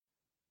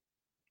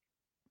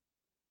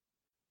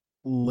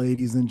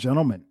Ladies and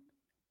gentlemen,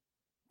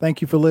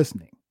 thank you for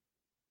listening.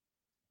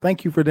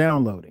 Thank you for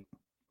downloading.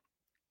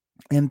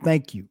 And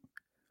thank you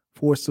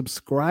for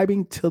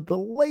subscribing to the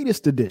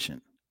latest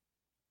edition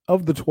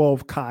of the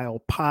 12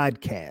 Kyle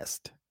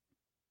podcast.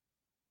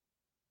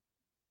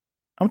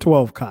 I'm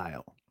 12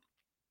 Kyle.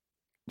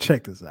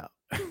 Check this out.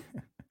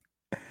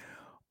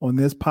 On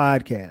this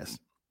podcast,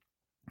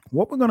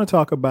 what we're going to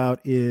talk about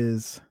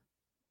is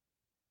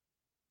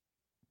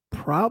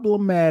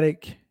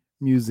problematic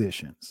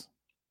musicians.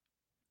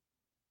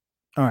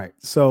 All right.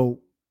 So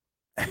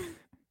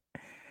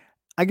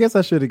I guess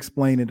I should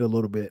explain it a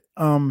little bit.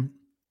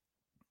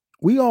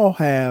 We all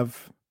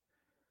have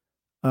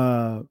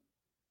uh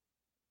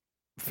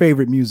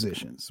favorite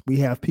musicians. We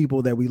have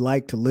people that we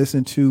like to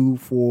listen to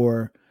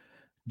for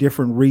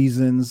different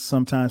reasons,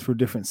 sometimes for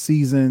different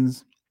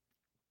seasons.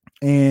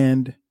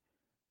 And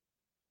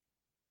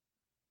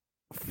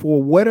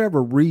for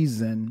whatever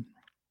reason,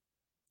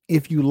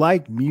 if you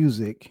like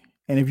music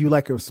and if you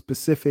like a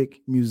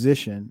specific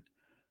musician,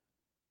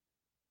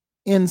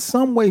 in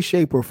some way,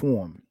 shape, or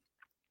form,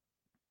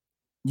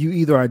 you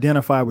either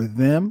identify with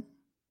them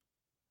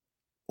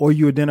or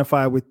you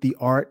identify with the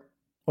art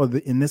or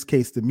in this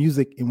case, the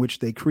music in which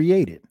they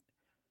created.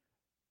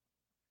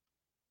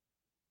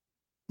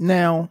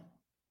 Now,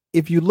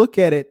 if you look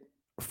at it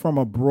from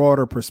a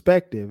broader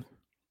perspective,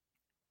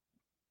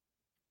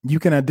 you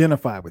can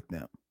identify with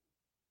them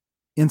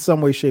in some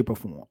way, shape, or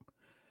form.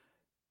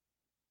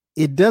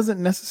 It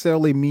doesn't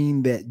necessarily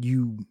mean that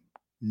you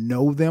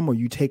know them or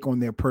you take on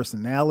their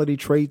personality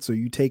traits or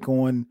you take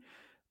on,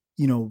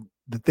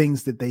 the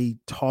things that they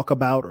talk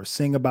about or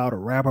sing about or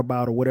rap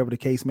about or whatever the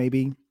case may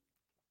be.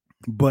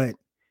 But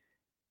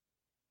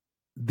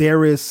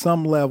there is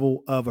some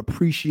level of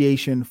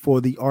appreciation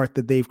for the art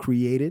that they've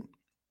created.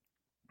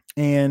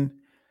 And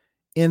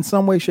in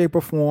some way, shape,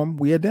 or form,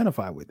 we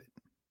identify with it.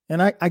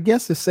 And I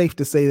guess it's safe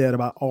to say that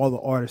about all the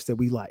artists that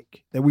we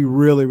like, that we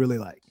really, really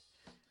like.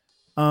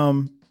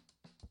 And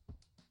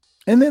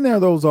then there are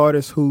those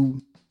artists who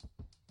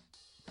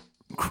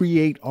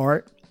create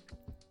art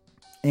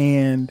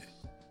and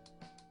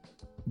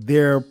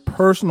their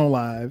personal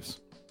lives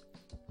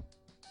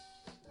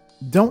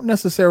don't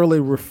necessarily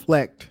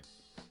reflect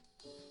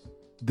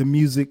the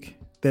music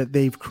that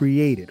they've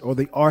created or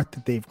the art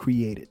that they've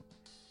created,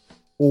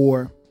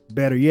 or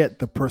better yet,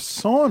 the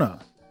persona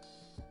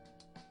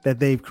that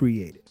they've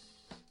created.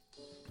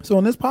 So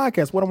in this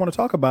podcast, what I want to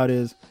talk about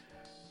is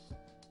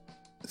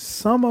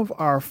some of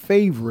our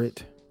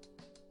favorite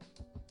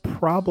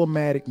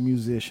problematic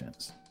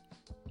musicians.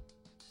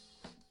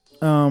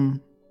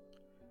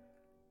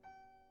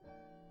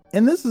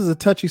 And this is a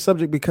touchy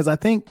subject because I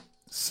think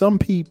some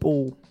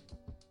people,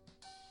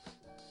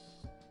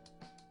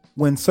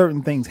 when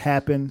certain things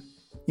happen,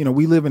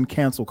 we live in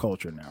cancel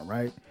culture now,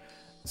 right?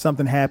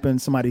 Something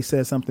happens, somebody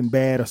says something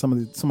bad or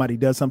somebody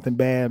does something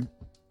bad,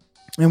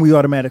 and we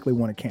automatically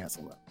want to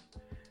cancel them.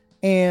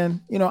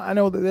 And, I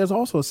know that there's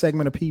also a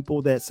segment of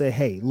people that say,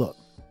 hey, look,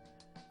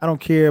 I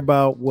don't care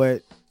about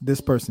what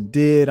this person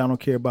did. I don't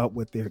care about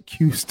what they're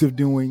accused of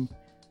doing.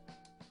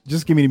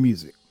 Just give me the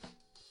music.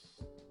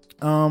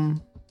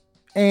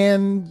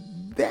 And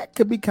that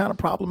could be kind of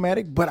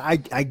problematic, but I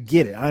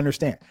get it. I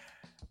understand.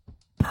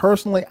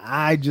 Personally,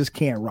 I just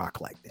can't rock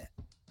like that.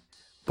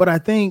 But I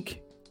think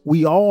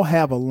we all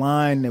have a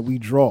line that we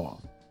draw,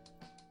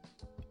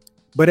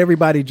 but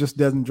everybody just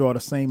doesn't draw the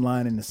same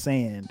line in the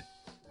sand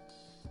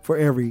for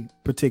every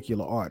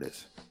particular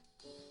artist.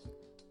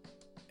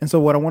 And so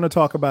what I want to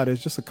talk about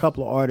is just a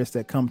couple of artists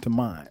that come to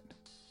mind.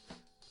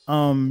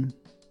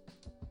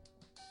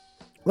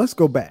 Let's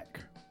go back.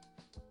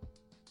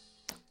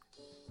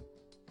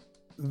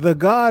 The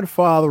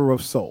godfather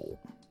of soul,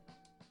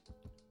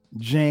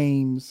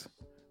 James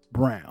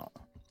Brown.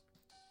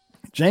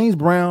 James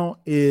Brown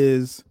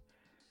is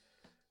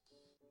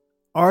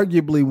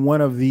arguably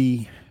one of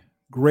the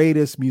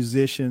greatest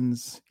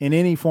musicians in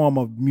any form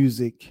of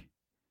music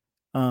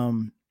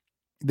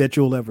that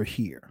you'll ever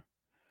hear.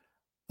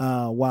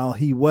 While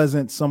he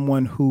wasn't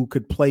someone who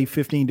could play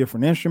 15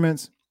 different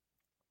instruments,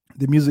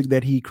 the music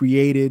that he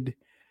created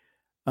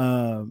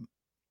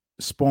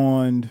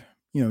spawned,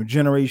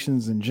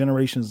 generations and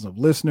generations of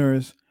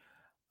listeners.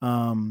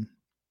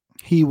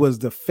 He was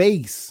the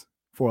face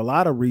for a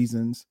lot of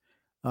reasons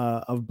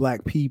of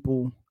Black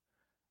people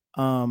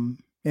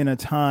in a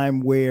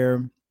time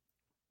where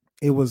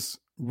it was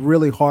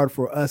really hard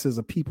for us as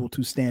a people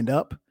to stand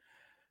up.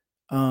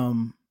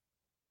 And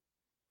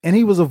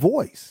he was a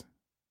voice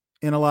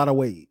in a lot of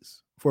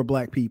ways for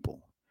Black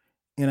people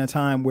in a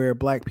time where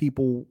Black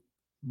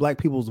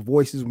people's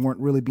voices weren't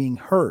really being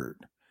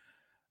heard.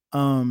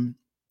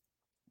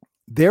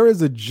 There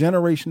is a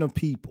generation of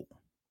people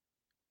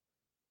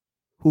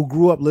who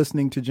grew up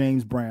listening to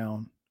James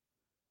Brown,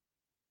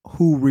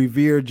 who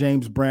revere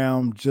James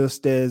Brown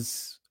just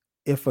as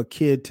if a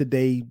kid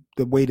today,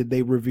 the way that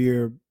they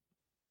revere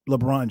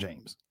LeBron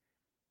James.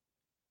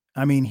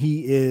 I mean,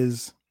 he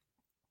is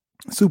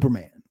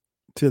Superman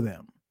to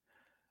them.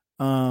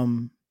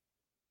 And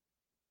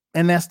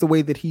that's the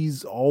way that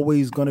he's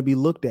always going to be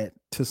looked at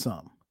to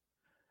some.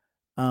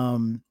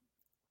 Um,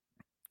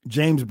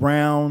 James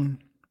Brown,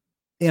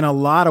 in a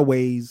lot of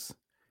ways,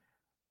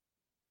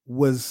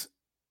 was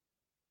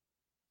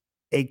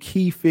a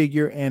key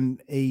figure and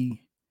a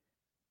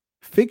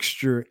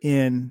fixture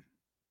in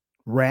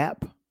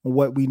rap,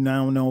 what we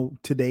now know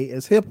today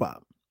as hip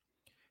hop.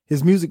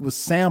 His music was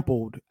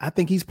sampled. I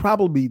think he's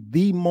probably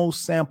the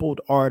most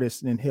sampled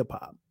artist in hip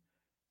hop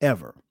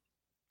ever.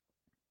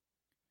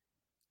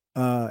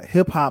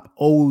 Hip hop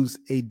owes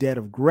a debt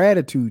of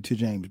gratitude to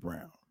James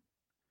Brown.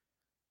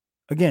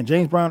 Again,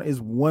 James Brown is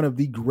one of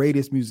the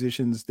greatest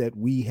musicians that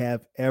we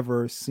have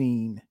ever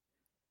seen,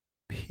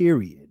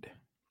 period.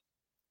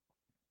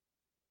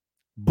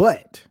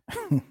 But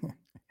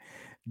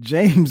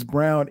James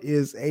Brown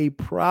is a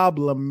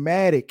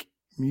problematic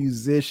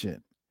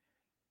musician.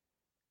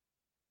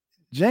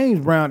 James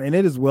Brown, and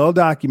it is well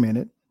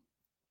documented,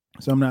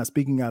 so I'm not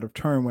speaking out of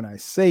turn when I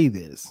say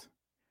this,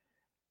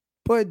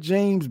 but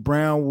James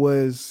Brown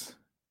was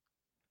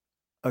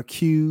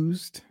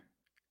accused,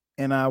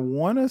 and I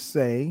want to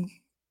say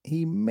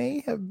he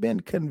may have been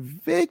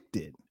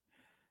convicted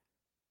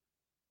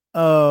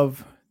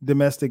of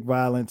domestic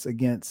violence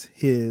against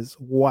his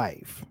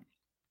wife.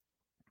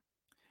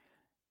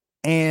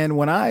 And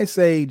when I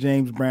say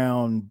James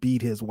Brown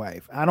beat his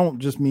wife, I don't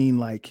just mean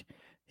like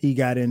he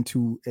got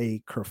into a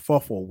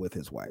kerfuffle with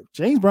his wife.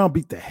 James Brown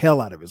beat the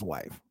hell out of his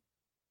wife,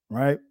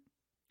 right?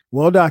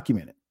 Well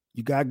documented.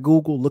 You got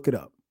Google, look it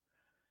up.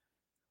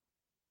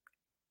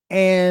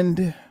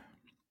 And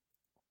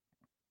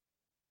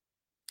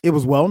it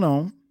was well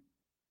known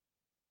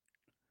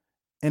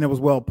and it was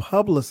well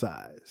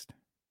publicized.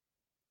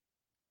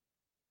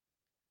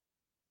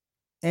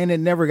 And it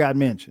never got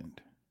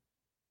mentioned,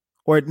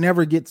 or it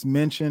never gets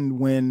mentioned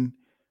when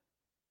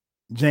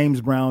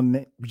James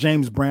Brown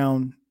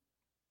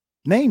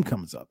name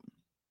comes up.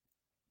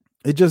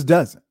 It just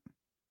doesn't.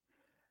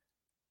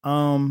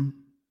 And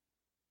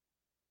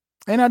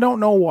I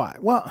don't know why.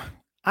 Well,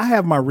 I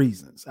have my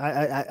reasons.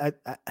 I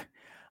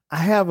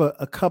have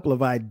a couple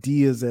of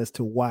ideas as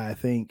to why I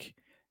think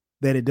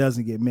that it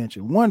doesn't get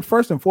mentioned. One,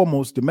 first and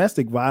foremost,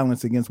 domestic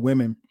violence against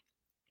women,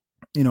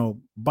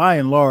 by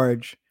and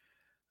large,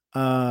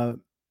 at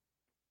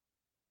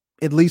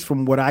least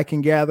from what I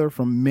can gather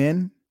from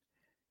men,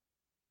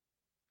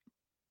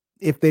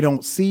 if they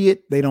don't see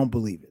it, they don't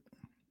believe it.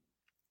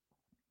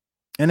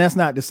 And that's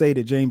not to say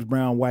that James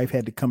Brown's wife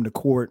had to come to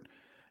court,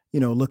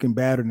 looking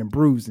battered and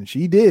bruised, and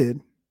she did.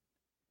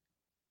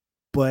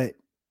 But,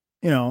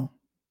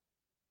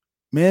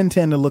 men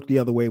tend to look the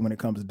other way when it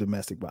comes to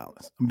domestic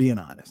violence. I'm being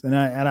honest. And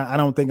I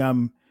don't think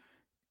I'm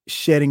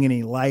shedding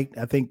any light.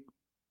 I think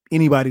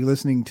anybody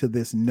listening to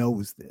this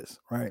knows this,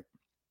 right?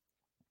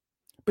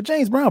 But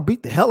James Brown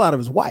beat the hell out of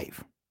his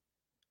wife.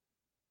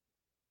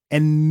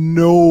 And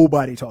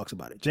nobody talks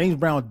about it. James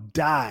Brown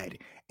died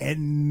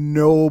and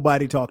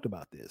nobody talked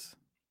about this.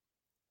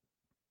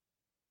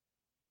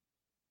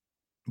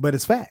 But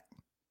it's fact.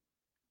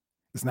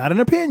 It's not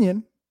an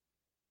opinion.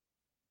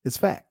 It's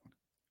fact.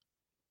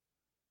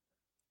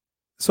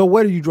 So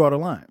where do you draw the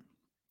line?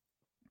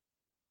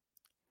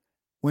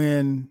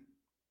 When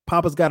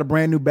Papa's Got a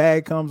Brand New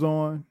Bag comes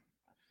on,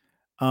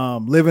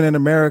 Living in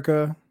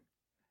America,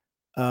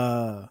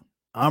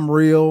 I'm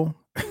Real,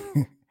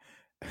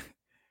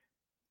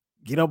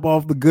 Get Up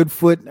Off the Good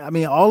Foot. I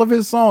mean, all of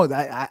his songs,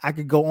 I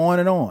could go on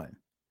and on.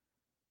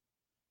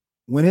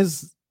 When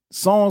his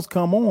songs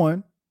come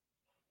on,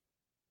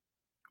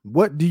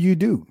 what do you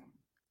do?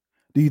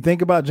 Do you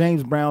think about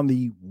James Brown,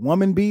 the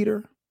woman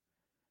beater?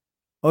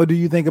 Or do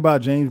you think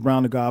about James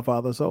Brown, the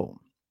Godfather of Soul?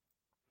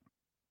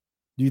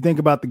 Do you think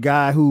about the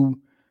guy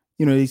who,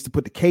 he used to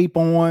put the cape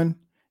on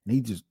and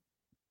he just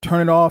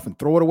turn it off and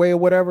throw it away or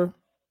whatever?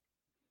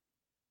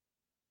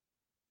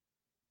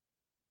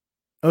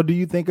 Or do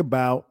you think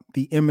about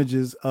the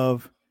images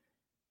of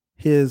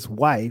his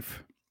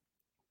wife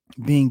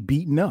being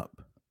beaten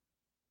up?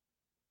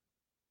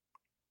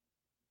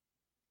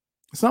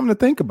 Something to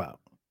think about.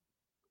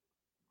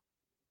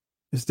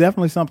 It's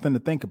definitely something to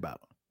think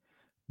about.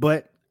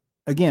 But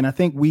again, I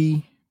think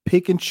we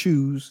pick and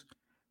choose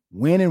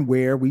when and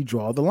where we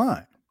draw the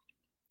line.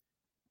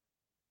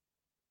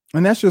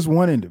 And that's just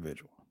one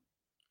individual.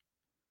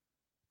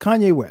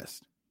 Kanye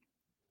West.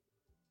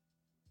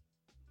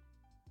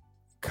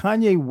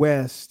 Kanye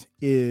West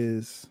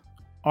is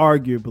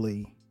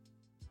arguably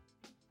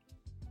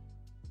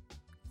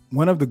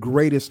one of the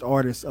greatest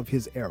artists of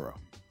his era.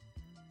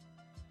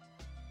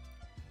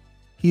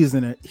 He is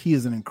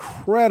an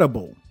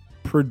incredible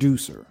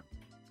producer,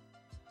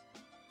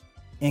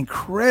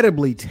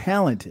 incredibly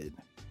talented,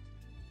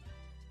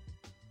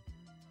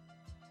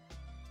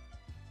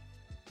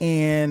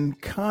 and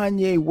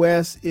Kanye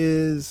West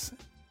is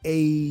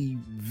a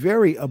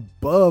very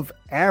above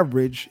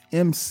average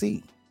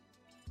MC.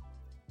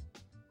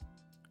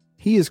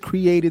 He has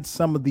created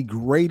some of the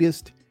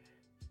greatest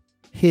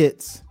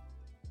hits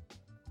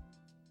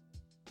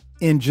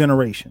in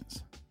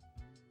generations.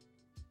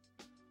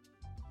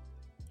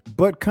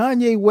 But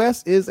Kanye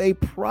West is a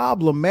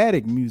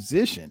problematic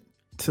musician,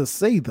 to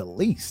say the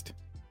least.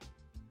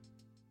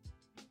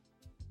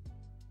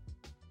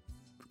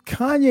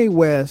 Kanye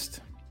West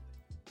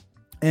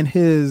and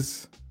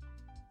his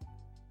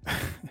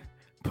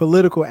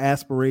political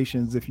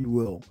aspirations, if you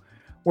will,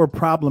 were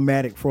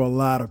problematic for a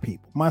lot of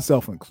people,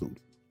 myself included.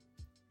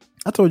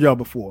 I told y'all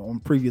before on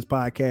previous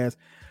podcasts,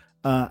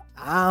 I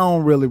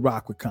don't really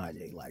rock with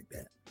Kanye like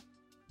that.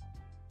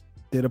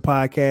 Did a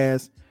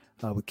podcast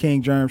with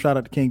King Germ. Shout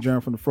out to King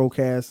Germ from the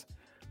Frocast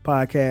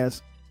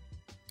podcast.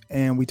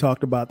 And we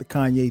talked about the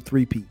Kanye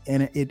 3-peat.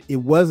 And it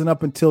wasn't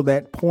up until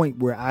that point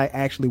where I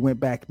actually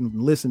went back and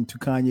listened to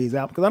Kanye's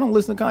album, because I don't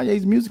listen to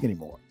Kanye's music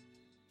anymore.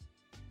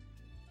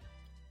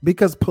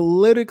 Because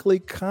politically,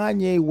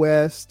 Kanye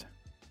West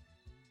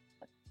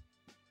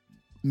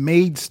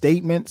made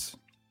statements.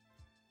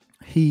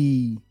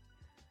 He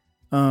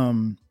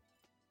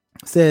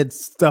said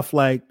stuff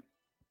like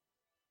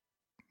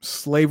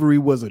slavery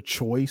was a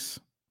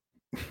choice.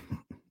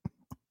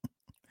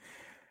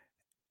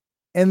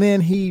 And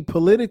then he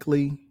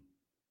politically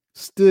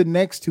stood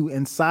next to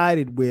and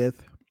sided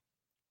with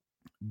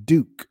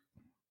Duke.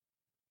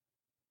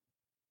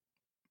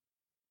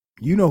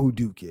 You know who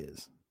Duke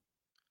is.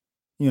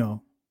 You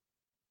know,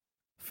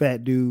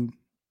 fat dude,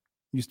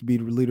 used to be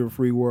the leader of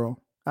Free World.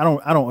 I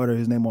don't utter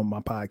his name on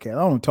my podcast.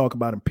 I don't talk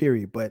about him,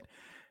 period. But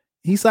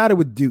he sided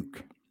with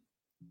Duke.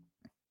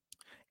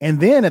 And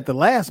then at the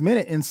last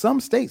minute, in some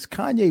states,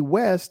 Kanye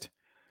West,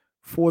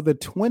 for the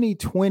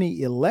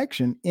 2020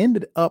 election,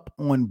 ended up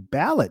on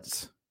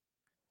ballots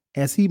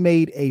as he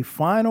made a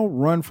final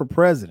run for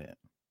president.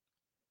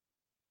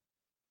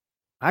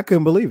 I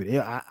couldn't believe it.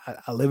 I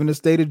live in the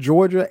state of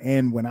Georgia,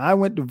 and when I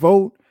went to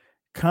vote,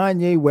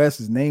 Kanye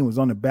West's name was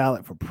on the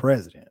ballot for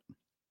president.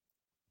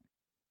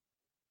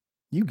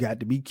 You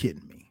got to be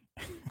kidding me.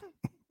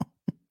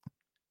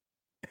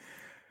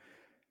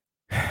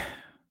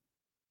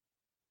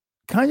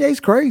 Kanye's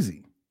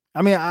crazy.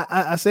 I mean,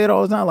 I say it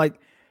all the time, like,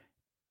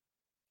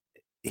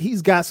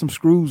 he's got some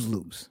screws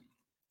loose.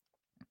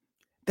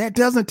 That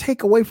doesn't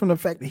take away from the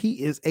fact that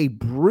he is a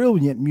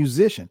brilliant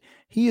musician.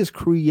 He has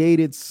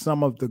created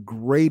some of the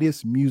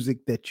greatest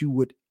music that you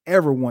would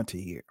ever want to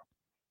hear.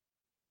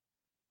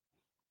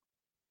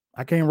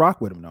 I can't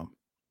rock with him, though.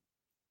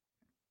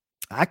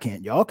 I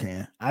can't. Y'all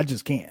can. I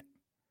just can't.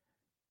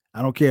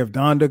 I don't care if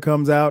Donda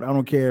comes out. I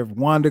don't care if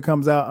Wanda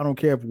comes out. I don't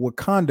care if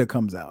Wakanda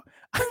comes out.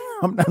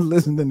 I'm not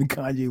listening to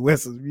Kanye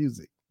West's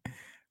music.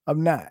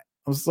 I'm not.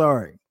 I'm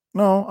sorry.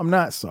 No, I'm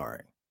not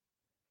sorry.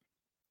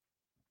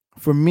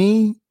 For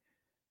me,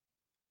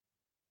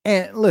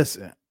 and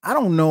listen, I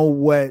don't know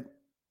what,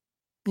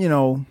 I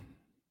don't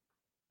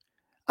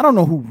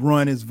know who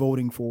Run is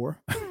voting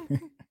for.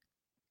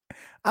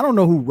 I don't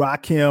know who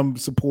Rakim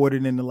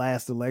supported in the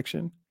last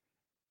election.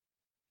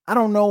 I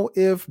don't know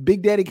if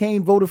Big Daddy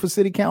Kane voted for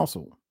city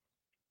council.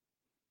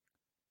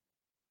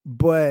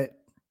 But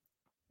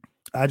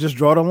I just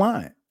draw the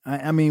line.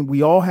 I mean,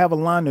 we all have a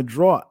line to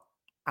draw.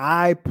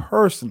 I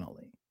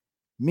personally,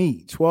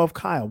 me, 12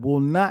 Kyle, will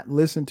not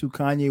listen to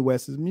Kanye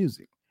West's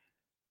music.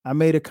 I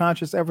made a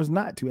conscious effort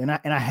not to. And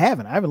I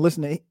haven't. I haven't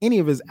listened to any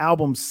of his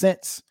albums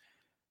since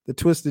the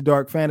Twisted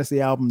Dark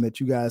Fantasy album that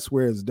you guys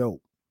swear is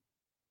dope.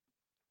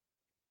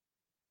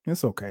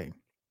 It's okay.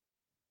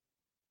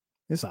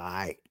 It's all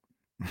right.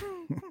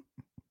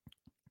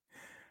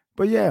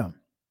 But yeah,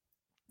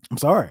 I'm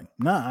sorry.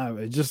 Nah,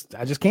 I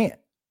just can't.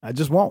 I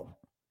just won't.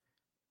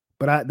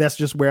 But that's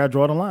just where I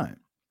draw the line.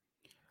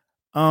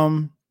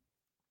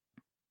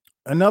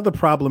 Another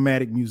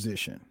problematic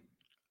musician,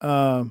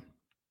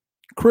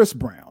 Chris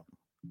Brown.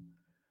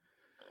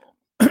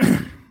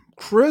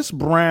 Chris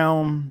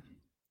Brown,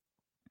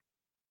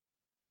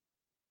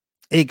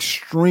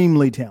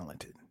 extremely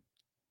talented.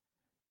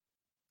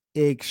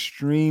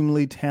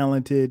 Extremely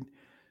talented.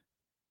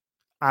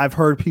 I've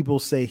heard people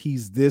say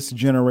he's this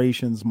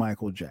generation's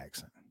Michael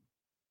Jackson.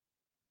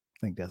 I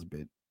think that's a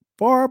bit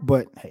far,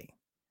 but hey,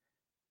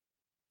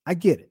 I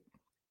get it.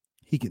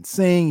 He can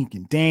sing, he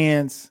can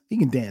dance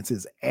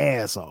his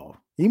ass off.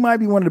 He might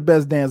be one of the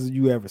best dancers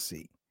you ever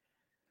see.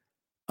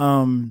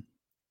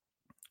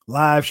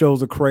 Live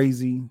shows are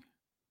crazy.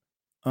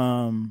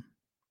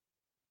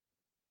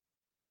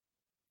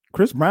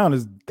 Chris Brown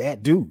is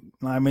that dude.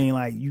 I mean,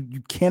 like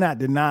you cannot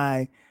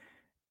deny,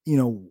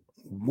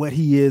 what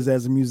he is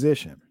as a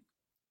musician.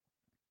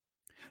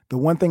 The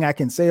one thing I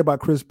can say about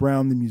Chris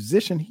Brown, the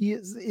musician, he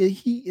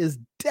is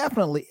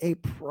definitely a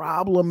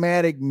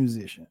problematic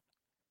musician.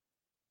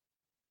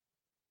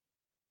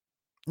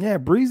 Yeah,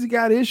 Breezy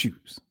got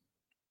issues.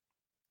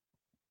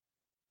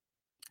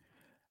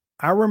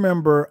 I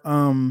remember,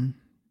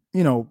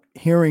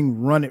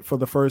 hearing Run It for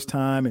the first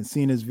time and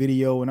seeing his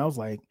video, and I was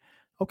like,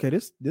 okay,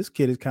 this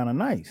kid is kind of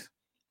nice.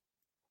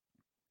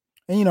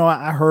 And,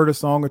 I heard a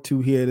song or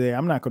two here or there.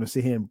 I'm not going to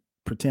sit here and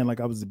pretend like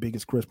I was the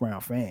biggest Chris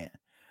Brown fan.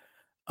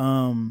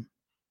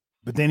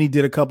 But then he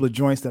did a couple of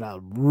joints that I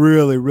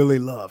really, really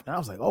loved. And I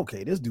was like,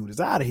 okay, this dude is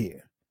out of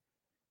here.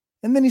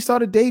 And then he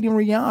started dating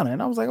Rihanna.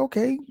 And I was like,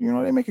 okay,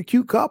 they make a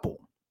cute couple.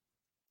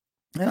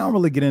 And I don't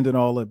really get into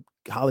all the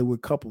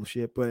Hollywood couple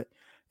shit, but,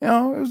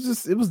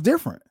 it was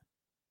different.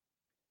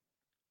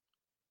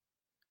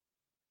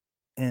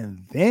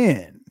 And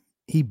then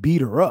he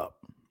beat her up.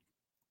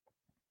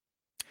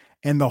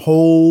 And the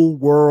whole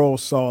world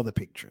saw the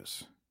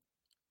pictures.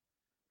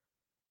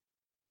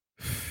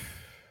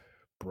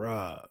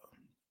 Bruh.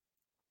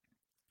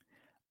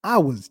 I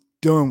was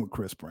done with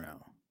Chris Brown.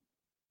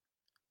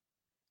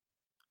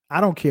 I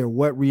don't care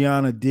what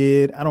Rihanna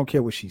did. I don't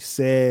care what she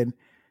said.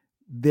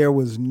 There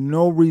was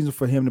no reason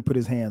for him to put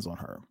his hands on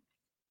her.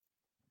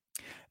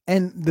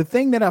 And the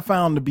thing that I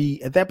found to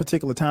be at that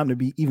particular time to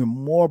be even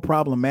more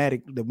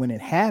problematic than when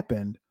it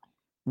happened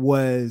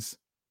was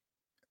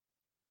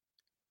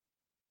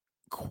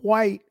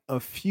quite a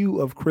few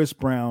of Chris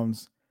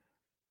Brown's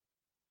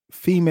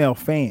female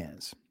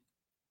fans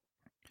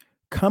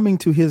coming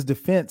to his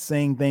defense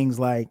saying things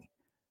like,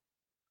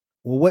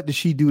 well, what did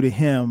she do to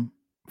him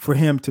for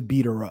him to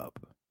beat her up?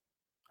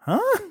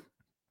 Huh?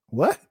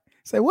 What?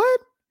 Say what?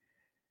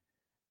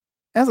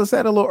 As I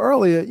said a little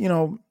earlier,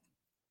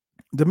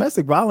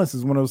 domestic violence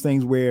is one of those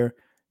things where,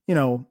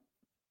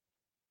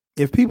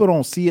 if people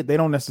don't see it, they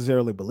don't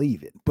necessarily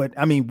believe it. But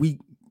I mean,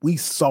 we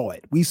saw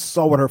it. We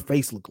saw what her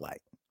face looked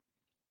like.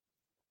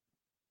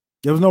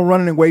 There was no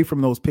running away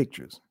from those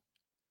pictures.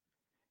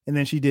 And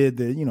then she did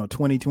the,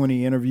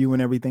 2020 interview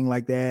and everything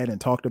like that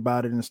and talked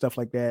about it and stuff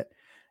like that.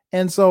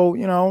 And so,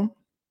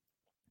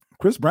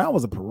 Chris Brown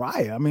was a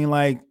pariah. I mean,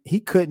 like, he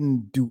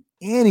couldn't do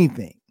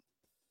anything.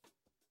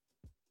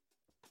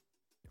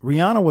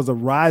 Rihanna was a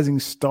rising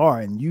star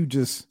and you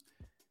just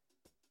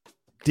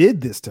did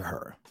this to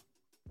her.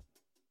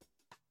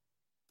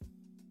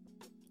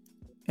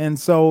 And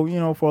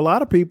so, for a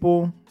lot of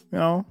people,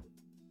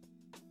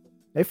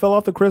 they fell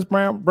off the Chris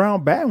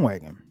Brown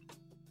bandwagon.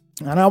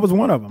 And I was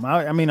one of them.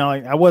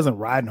 I wasn't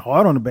riding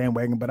hard on the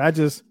bandwagon, but I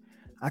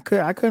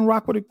couldn't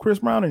rock with Chris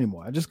Brown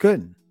anymore. I just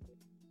couldn't.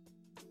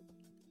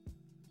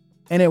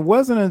 And it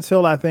wasn't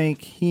until I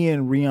think he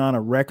and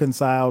Rihanna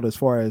reconciled as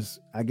far as,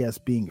 I guess,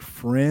 being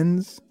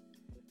friends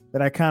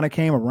that I kind of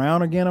came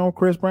around again on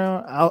Chris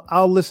Brown.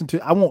 I'll listen to,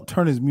 I won't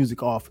turn his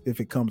music off if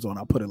it comes on.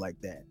 I'll put it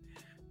like that.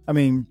 I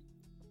mean,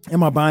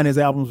 am I buying his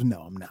albums? No,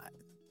 I'm not.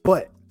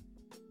 But,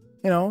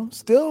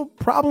 still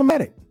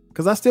problematic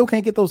because I still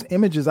can't get those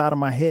images out of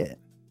my head.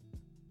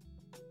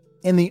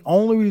 And the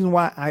only reason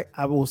why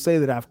I will say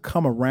that I've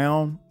come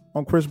around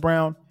on Chris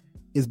Brown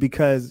is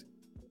because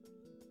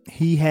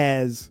he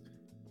has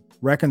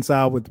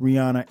reconciled with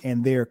Rihanna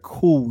and they're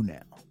cool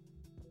now.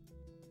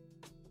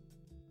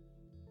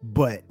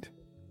 But,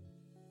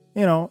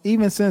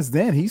 even since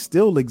then, he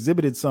still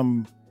exhibited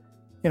some,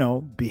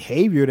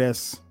 behavior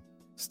that's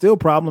still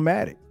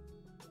problematic.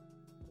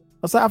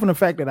 Aside from the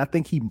fact that I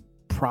think he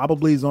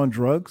probably is on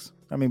drugs.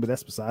 I mean, but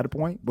that's beside the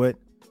point. But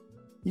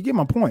you get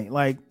my point.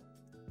 Like,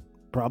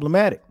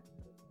 problematic.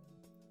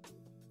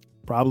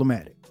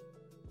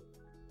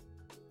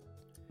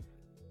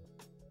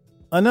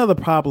 Another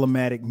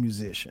problematic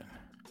musician,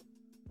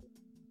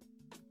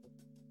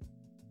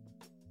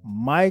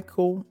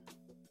 Michael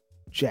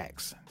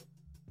Jackson,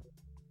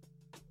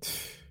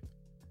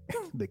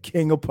 the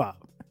king of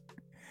pop.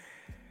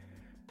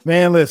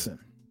 Man, listen.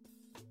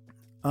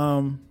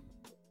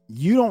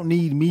 You don't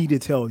need me to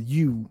tell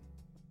you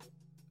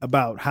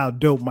about how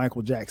dope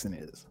Michael Jackson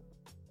is.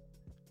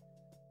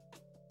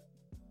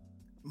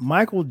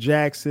 Michael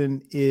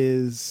Jackson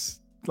is,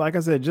 like I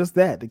said, just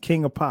that, the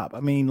king of pop. I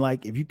mean,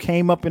 like, if you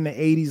came up in the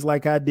 80s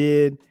like I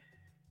did,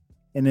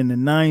 and in the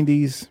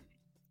 90s,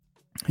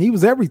 he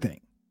was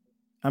everything.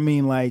 I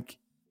mean, like,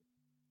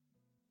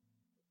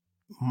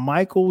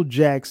 Michael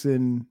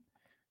Jackson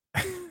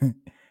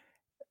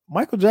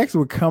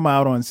would come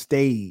out on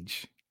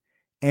stage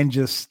and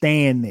just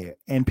stand there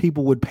and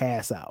people would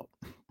pass out.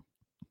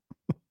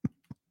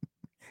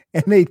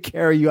 And they'd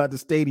carry you out the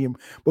stadium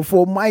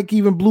before Mike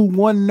even blew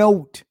one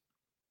note.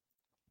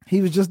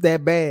 He was just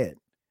that bad.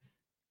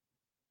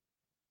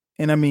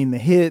 And I mean, the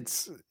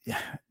hits,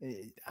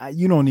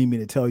 you don't need me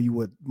to tell you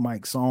what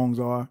Mike's songs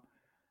are.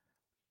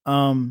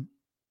 The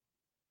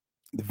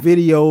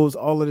videos,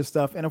 all of this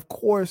stuff. And of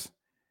course,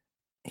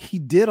 he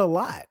did a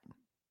lot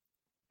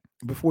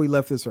before he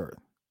left this earth.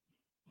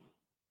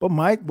 But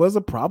Mike was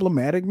a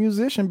problematic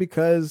musician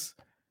because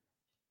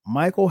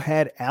Michael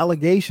had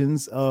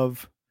allegations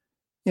of,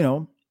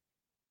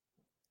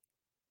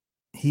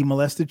 he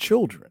molested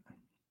children.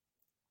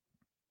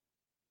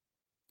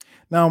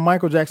 Now,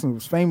 Michael Jackson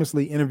was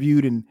famously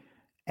interviewed and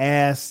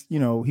asked, he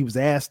was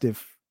asked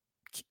if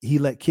he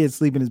let kids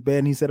sleep in his bed.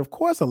 And he said, of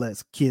course I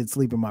let kids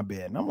sleep in my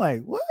bed. And I'm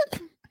like, what?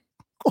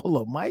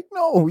 Hold up, Mike.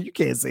 No, you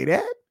can't say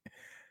that.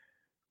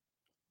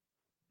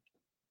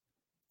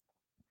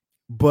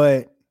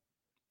 But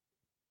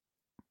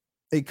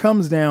it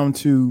comes down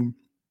to,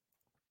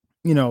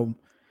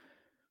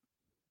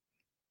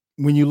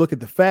 when you look at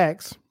the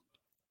facts,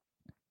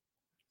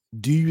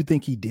 do you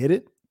think he did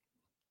it?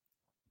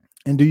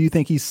 And do you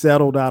think he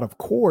settled out of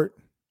court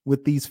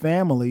with these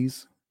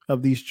families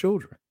of these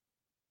children?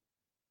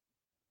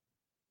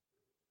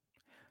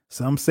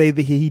 Some say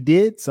that he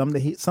did, some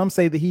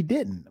say that he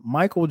didn't.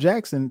 Michael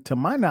Jackson, to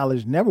my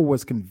knowledge, never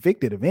was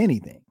convicted of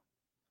anything.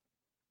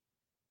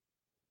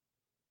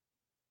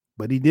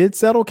 But he did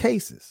settle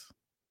cases.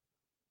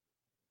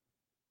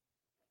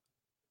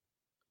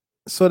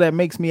 So that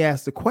makes me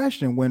ask the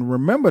question, when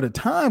Remember the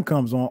Time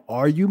comes on,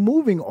 are you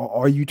moving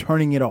or are you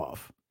turning it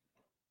off?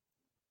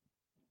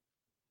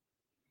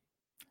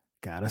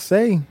 Gotta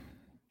say,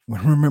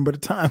 when Remember the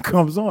Time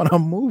comes on,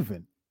 I'm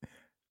moving.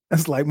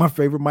 That's like my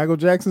favorite Michael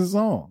Jackson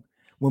song.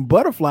 When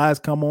Butterflies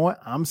come on,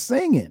 I'm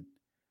singing.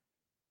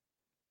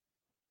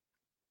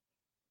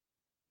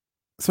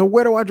 So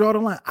where do I draw the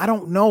line? I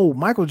don't know.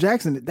 Michael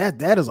Jackson,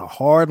 that is a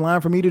hard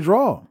line for me to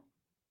draw.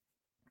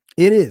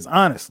 It is,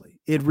 honestly.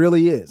 It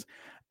really is.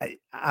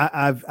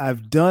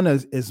 I've done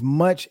as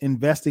much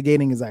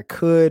investigating as I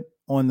could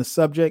on the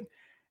subject,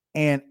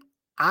 and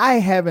I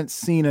haven't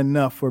seen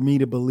enough for me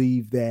to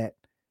believe that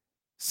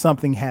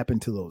something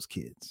happened to those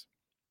kids.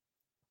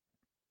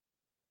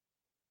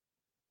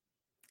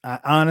 I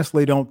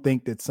honestly don't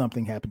think that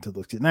something happened to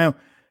those kids. Now,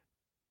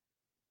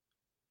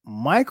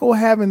 Michael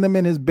having them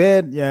in his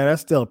bed, yeah,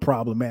 that's still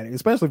problematic,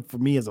 especially for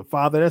me as a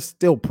father. That's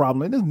still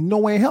problematic. There's no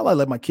way in hell I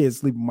let my kids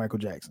sleep with Michael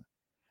Jackson.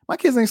 My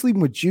kids ain't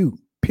sleeping with you,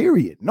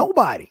 period.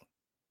 Nobody.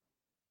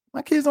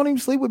 My kids don't even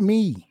sleep with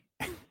me.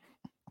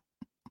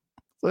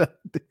 So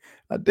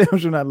I damn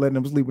sure not letting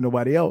them sleep with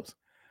nobody else.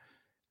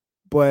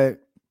 But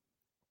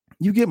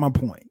you get my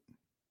point.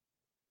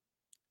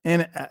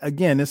 And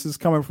again, this is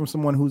coming from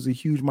someone who's a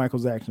huge Michael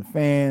Jackson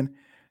fan,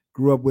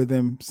 grew up with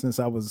him since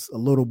I was a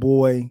little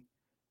boy,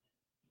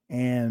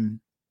 and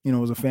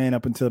was a fan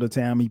up until the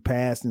time he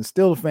passed, and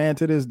still a fan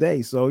to this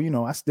day. So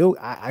I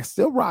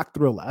still rock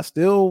Thriller. I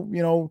still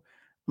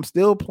I'm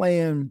still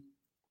playing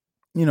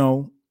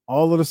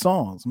all of the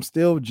songs. I'm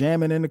still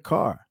jamming in the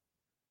car.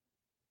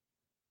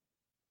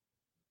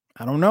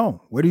 I don't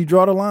know. Where do you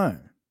draw the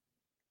line?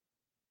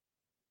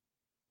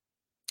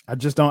 I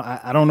just don't.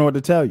 I don't know what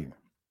to tell you.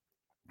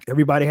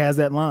 Everybody has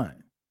that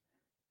line.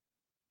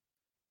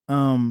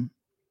 And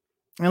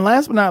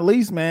last but not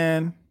least,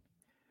 man,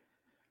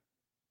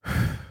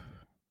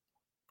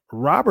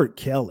 Robert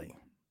Kelly.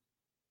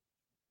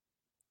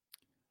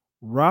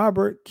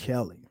 Robert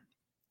Kelly.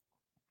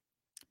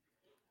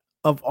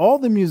 Of all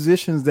the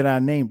musicians that I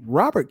named,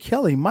 Robert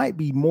Kelly might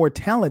be more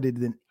talented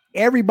than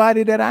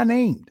everybody that I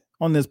named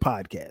on this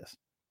podcast.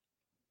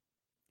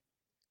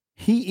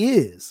 He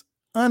is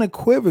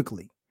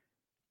unequivocally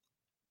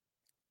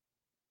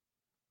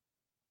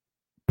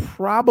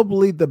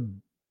probably the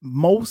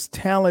most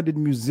talented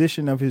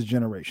musician of his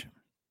generation.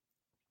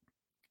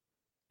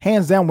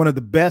 Hands down, one of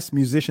the best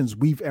musicians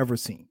we've ever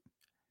seen.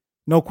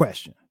 No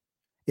question.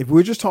 If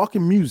we're just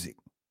talking music,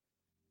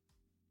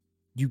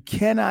 you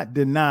cannot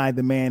deny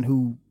the man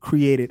who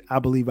created I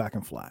Believe I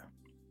Can Fly.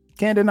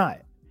 Can't deny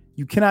it.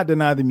 You cannot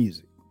deny the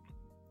music.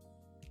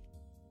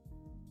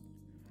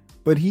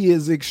 But he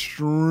is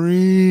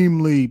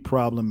extremely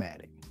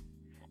problematic.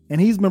 And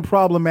he's been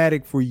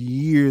problematic for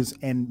years,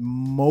 and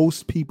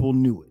most people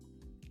knew it.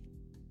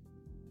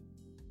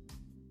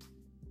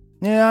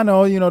 Yeah, I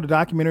know, the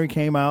documentary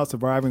came out,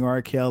 Surviving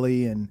R.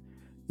 Kelly, and,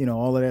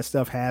 all of that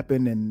stuff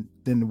happened, and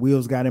then the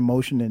wheels got in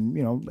motion,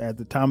 and, at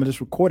the time of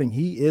this recording,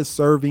 he is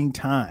serving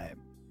time.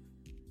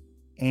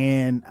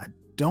 And I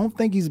don't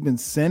think he's been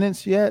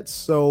sentenced yet,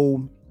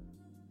 so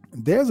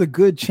there's a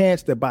good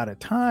chance that by the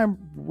time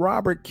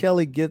Robert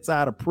Kelly gets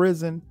out of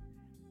prison,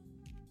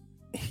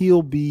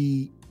 he'll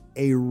be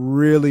a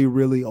really,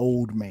 really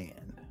old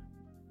man.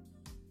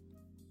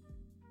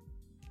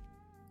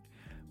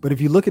 But if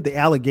you look at the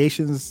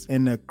allegations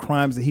and the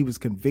crimes that he was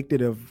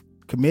convicted of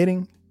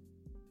committing,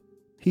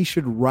 he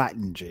should rot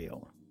in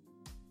jail.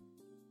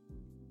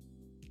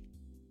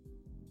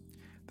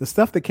 The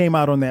stuff that came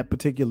out on that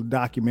particular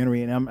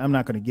documentary, and I'm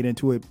not going to get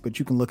into it, but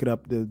you can look it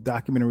up. The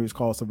documentary is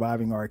called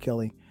Surviving R.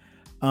 Kelly.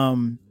 A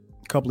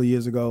couple of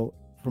years ago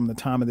from the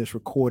time of this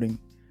recording.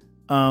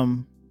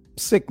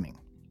 Sickening.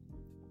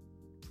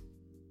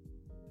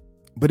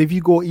 But if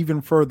you go even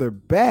further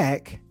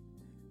back,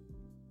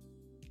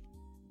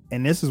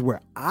 and this is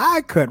where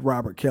I cut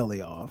Robert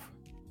Kelly off,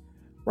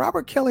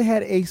 Robert Kelly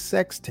had a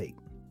sex tape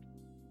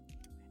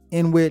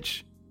in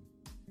which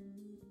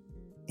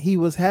he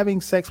was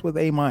having sex with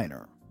a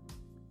minor,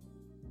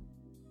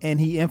 and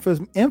he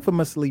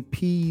infamously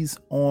pees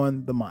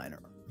on the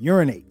minor,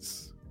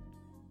 urinates,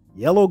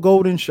 yellow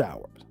golden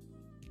showers.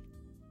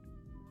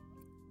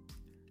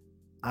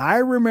 I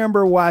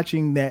remember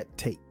watching that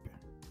tape.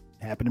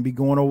 Happened to be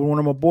going over to one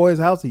of my boys'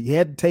 house. He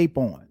had the tape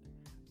on.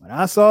 When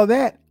I saw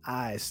that,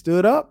 I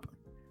stood up,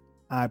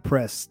 I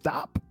pressed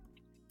stop,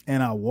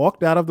 and I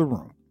walked out of the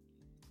room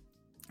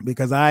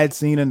because I had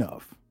seen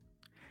enough.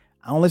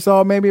 I only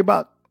saw maybe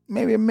a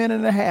minute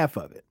and a half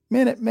of it.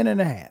 Minute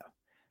and a half.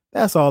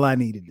 That's all I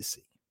needed to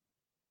see.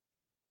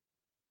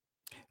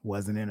 It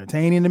wasn't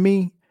entertaining to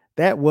me.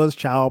 That was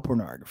child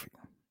pornography.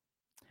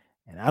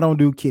 And I don't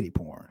do kiddie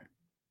porn.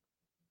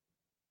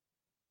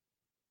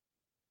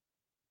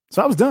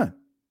 So I was done.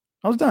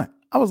 I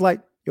was like,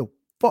 yo,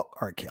 fuck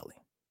R. Kelly.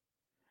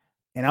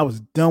 And I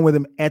was done with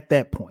him at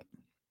that point.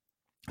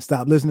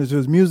 Stopped listening to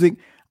his music.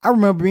 I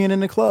remember being in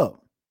the club.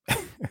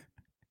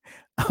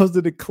 I was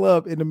at the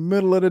club in the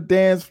middle of the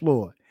dance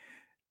floor.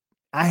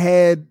 I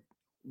had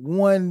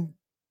one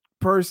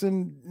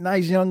person,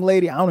 nice young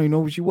lady. I don't even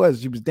know who she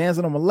was. She was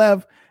dancing on my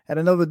left, had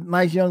another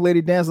nice young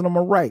lady dancing on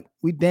my right.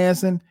 We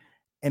dancing,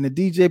 and the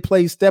DJ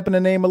plays Step in the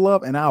Name of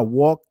Love, and I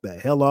walked the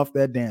hell off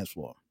that dance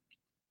floor.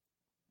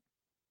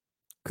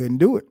 Couldn't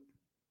do it.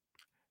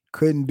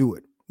 Couldn't do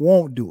it.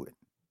 Won't do it.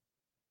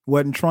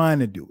 Wasn't trying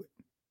to do it.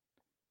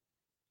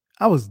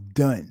 I was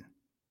done.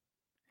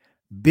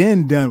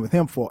 Been done with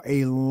him for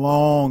a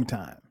long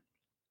time.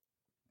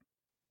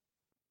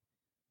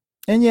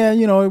 And yeah,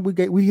 you know,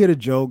 we hear the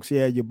jokes.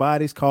 Yeah, your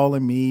body's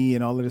calling me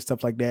and all of this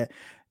stuff like that.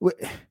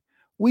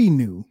 We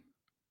knew.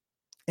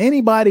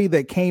 Anybody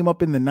that came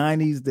up in the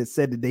 90s that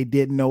said that they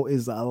didn't know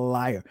is a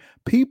liar.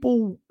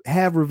 People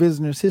have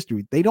revisionist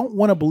history. They don't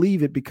want to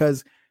believe it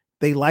because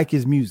they like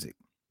his music.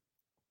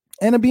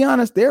 And to be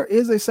honest, there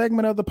is a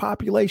segment of the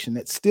population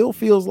that still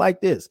feels like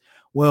this.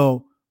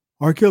 Well,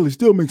 R. Kelly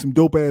still makes some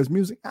dope ass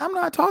music. I'm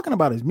not talking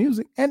about his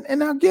music. And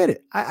I get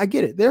it. I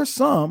get it. There's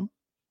some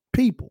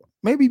people,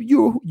 maybe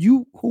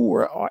you who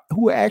are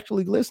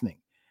actually listening,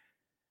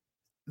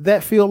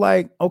 that feel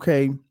like,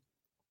 okay,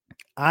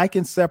 I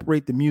can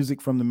separate the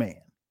music from the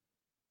man.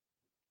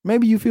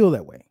 Maybe you feel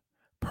that way.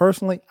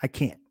 Personally, I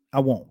can't.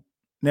 I won't.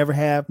 Never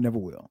have, never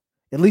will.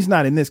 At least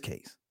not in this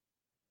case.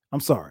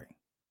 I'm sorry.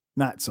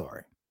 Not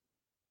sorry.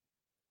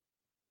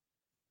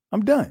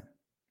 I'm done.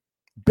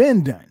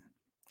 Been done.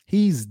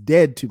 He's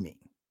dead to me.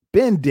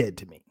 Been dead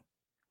to me.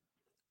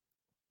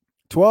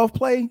 12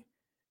 Play,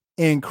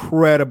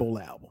 incredible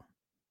album.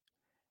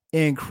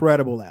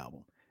 Incredible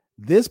album.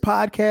 This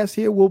podcast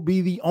here will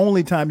be the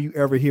only time you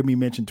ever hear me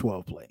mention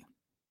 12 Play,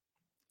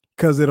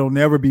 because it'll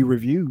never be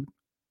reviewed.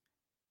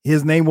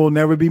 His name will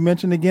never be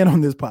mentioned again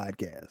on this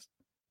podcast.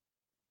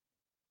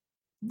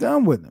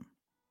 Done with him.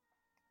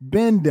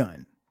 Been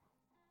done.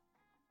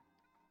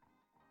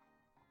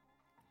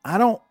 I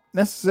don't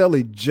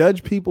necessarily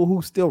judge people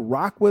who still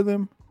rock with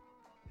him.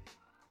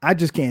 I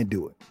just can't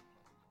do it.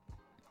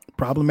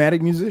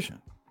 Problematic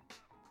musician.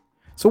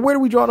 So where do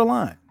we draw the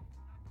line?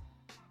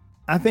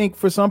 I think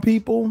for some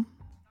people,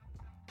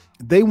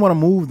 they want to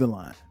move the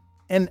line.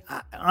 And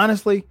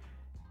honestly,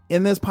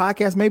 in this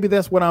podcast, maybe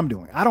that's what I'm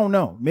doing. I don't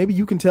know. Maybe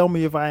you can tell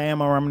me if I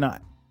am or I'm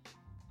not.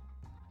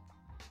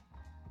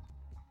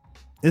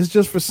 It's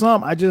just for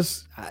some, I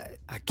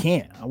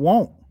can't. I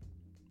won't.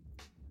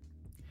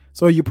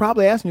 So you're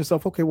probably asking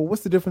yourself, okay, well,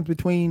 what's the difference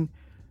between,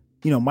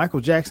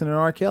 Michael Jackson and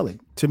R. Kelly?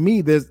 To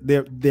me,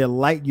 they're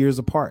light years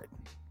apart.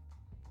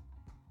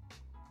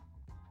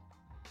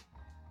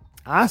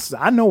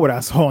 I know what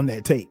I saw on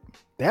that tape.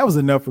 That was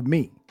enough for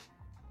me.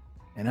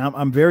 And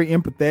I'm very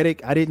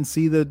empathetic. I didn't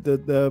see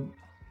the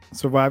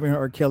Surviving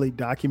R. Kelly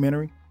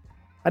documentary.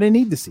 I didn't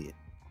need to see it.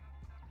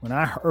 When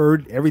I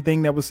heard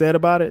everything that was said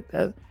about it,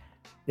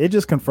 it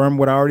just confirmed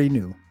what I already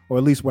knew, or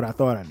at least what I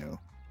thought I knew.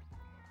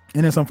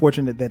 And it's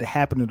unfortunate that it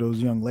happened to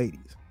those young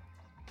ladies.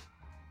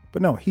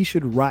 But no, he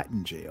should rot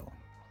in jail.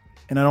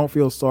 And I don't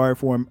feel sorry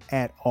for him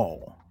at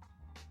all.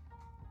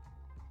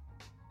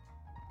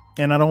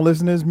 And I don't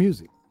listen to his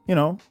music,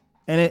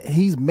 and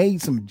he's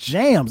made some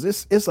jams.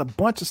 It's a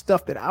bunch of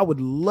stuff that I would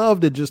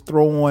love to just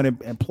throw on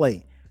and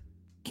play.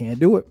 Can't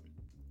do it.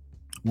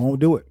 Won't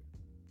do it.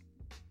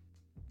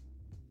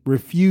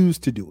 Refuse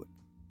to do it.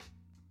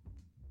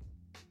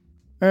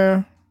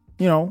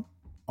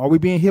 Are we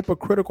being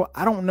hypocritical?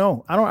 I don't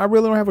know. I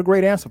really don't have a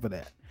great answer for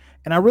that.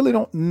 And I really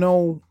don't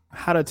know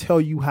how to tell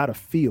you how to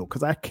feel,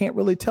 because I can't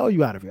really tell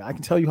you how to feel. I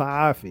can tell you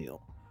how I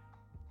feel.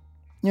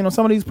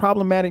 Some of these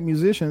problematic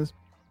musicians,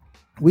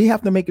 we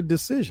have to make a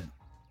decision.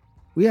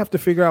 We have to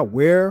figure out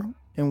where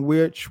in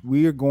which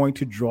we are going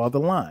to draw the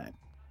line.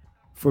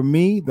 For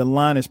me, the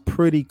line is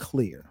pretty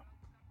clear.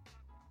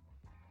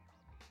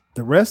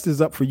 The rest is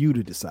up for you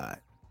to decide.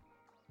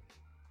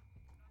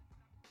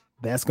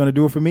 That's going to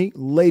do it for me.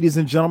 Ladies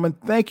and gentlemen,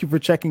 thank you for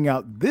checking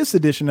out this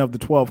edition of the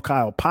 12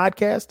 Kyle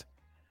podcast.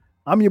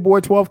 I'm your boy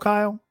 12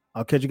 Kyle.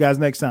 I'll catch you guys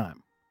next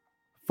time.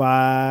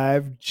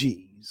 5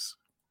 G's.